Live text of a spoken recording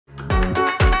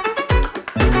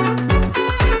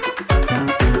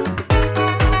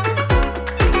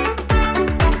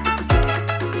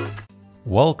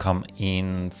Welcome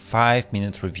in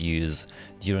 5-minute reviews.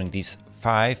 During these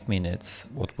 5 minutes,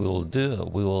 what we will do,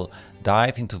 we will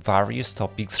dive into various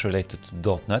topics related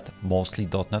to .NET, mostly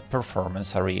 .NET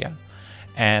performance area,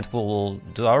 and we will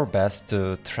do our best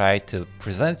to try to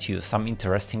present you some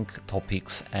interesting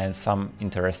topics and some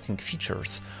interesting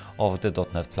features of the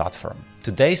 .NET platform.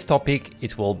 Today's topic,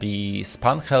 it will be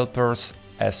span helpers,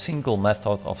 a single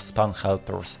method of span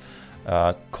helpers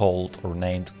called or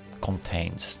named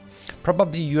contains.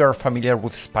 Probably you are familiar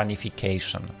with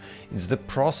spanification. It's the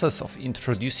process of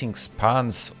introducing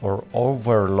spans or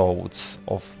overloads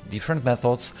of different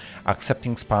methods,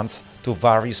 accepting spans to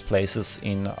various places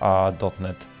in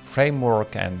 .NET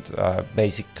framework and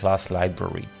basic class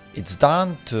library. It's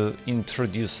done to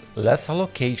introduce less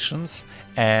allocations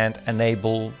and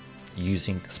enable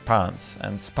using spans.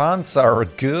 And spans are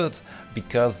good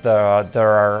because there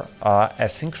are a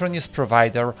synchronous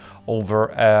provider over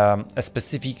a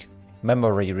specific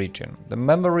memory region. The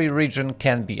memory region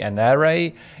can be an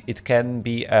array, it can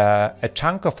be a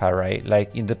chunk of array,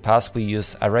 like in the past we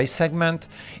use array segment.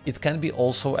 It can be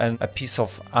also a piece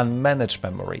of unmanaged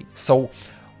memory. So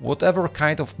whatever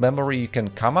kind of memory you can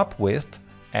come up with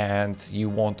and you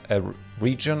want a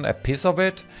region, a piece of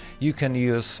it, you can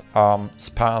use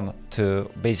span to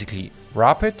basically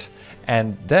wrap it.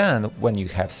 And then when you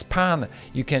have span,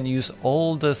 you can use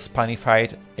all the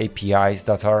spanified APIs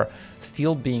that are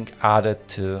still being added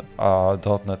to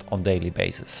 .NET on daily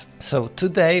basis. So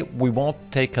today we want to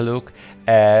take a look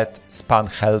at span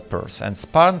helpers. And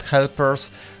span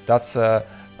helpers, that's a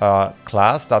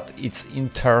class that it's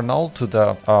internal to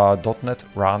the .NET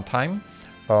runtime.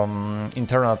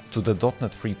 Internal to the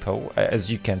 .NET repo,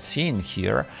 as you can see in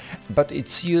here, but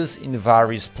it's used in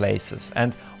various places.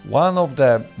 And one of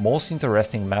the most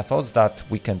interesting methods that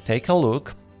we can take a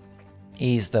look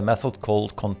is the method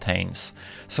called contains.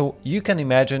 So you can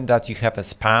imagine that you have a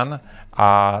span.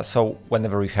 So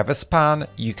whenever you have a span,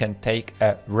 you can take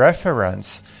a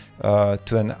reference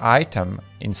to an item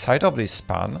inside of this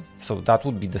span. So that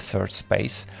would be the search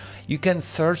space. You can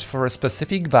search for a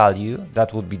specific value,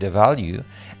 that would be the value,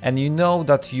 and you know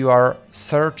that you are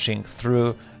searching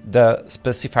through the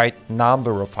specified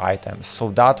number of items,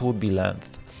 so that would be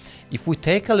length. If we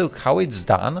take a look how it's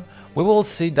done, we will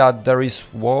see that there is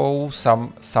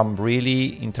some really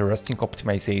interesting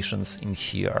optimizations in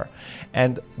here.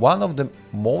 And one of the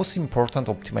most important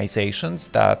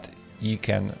optimizations that you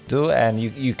can do, and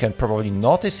you can probably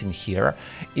notice in here,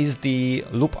 is the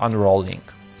loop unrolling.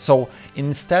 So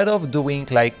instead of doing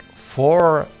like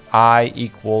for I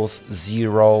equals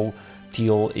 0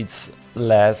 till it's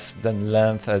less than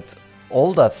length and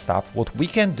all that stuff, what we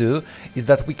can do is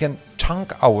that we can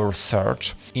chunk our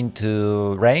search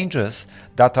into ranges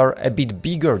that are a bit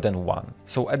bigger than 1.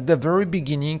 So at the very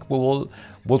beginning,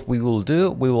 what we will do,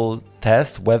 we will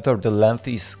test whether the length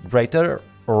is greater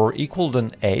or equal than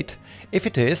 8. If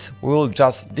it is, we will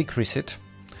just decrease it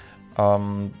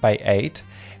by 8.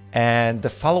 And the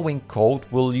following code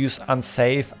will use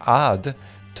Unsafe.Add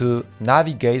to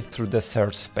navigate through the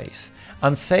search space.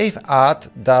 Unsafe.Add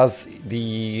does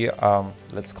the,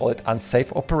 let's call it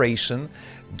unsafe operation,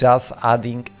 just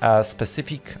adding a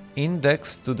specific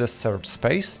index to the search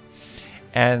space.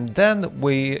 And then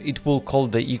it will call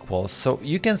the equals. So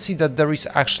you can see that there is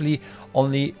actually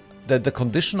only the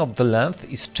condition of the length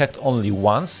is checked only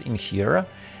once in here,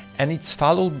 and it's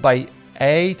followed by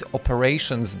 8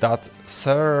 operations that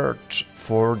search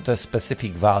for the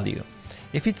specific value.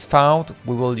 If it's found,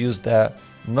 we will use the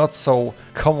not so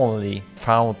commonly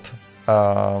found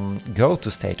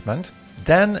go-to statement.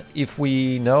 Then if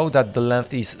we know that the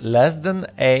length is less than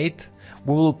 8,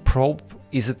 we will probe,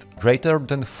 is it greater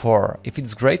than 4? If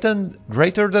it's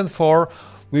greater than 4,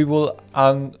 we will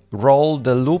unroll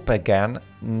the loop again.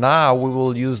 Now we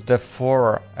will use the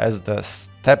 4 as the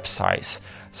step size.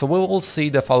 So we will see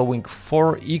the following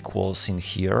 4 equals in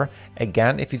here.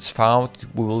 Again, if it's found,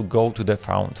 we will go to the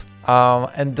found.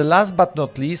 And the last but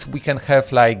not least, we can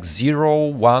have like 0,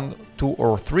 1, 2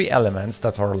 or 3 elements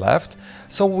that are left.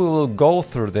 So we will go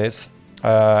through this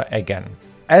again.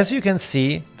 As you can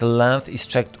see, the length is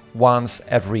checked once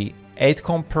every 8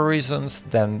 comparisons,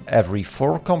 then every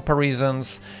 4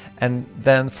 comparisons, and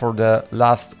then for the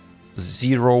last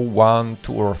 0, 1,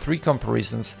 2 or 3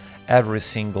 comparisons every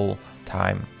single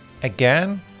time.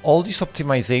 Again, all these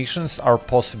optimizations are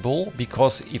possible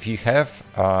because if you have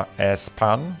a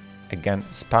span, again,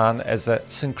 span as a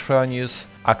synchronous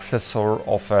accessor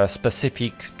of a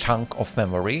specific chunk of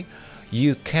memory,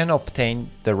 you can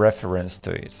obtain the reference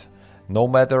to it. No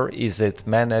matter is it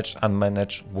managed,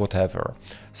 unmanaged, whatever.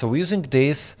 So using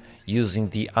this, using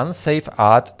the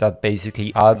Unsafe.Add that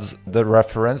basically adds the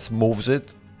reference, moves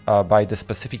it by the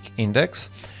specific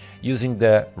index, using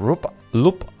the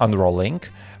loop unrolling,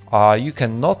 you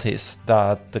can notice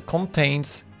that the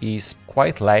contents is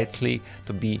quite likely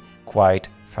to be quite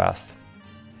fast.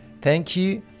 Thank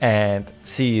you and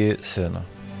see you soon.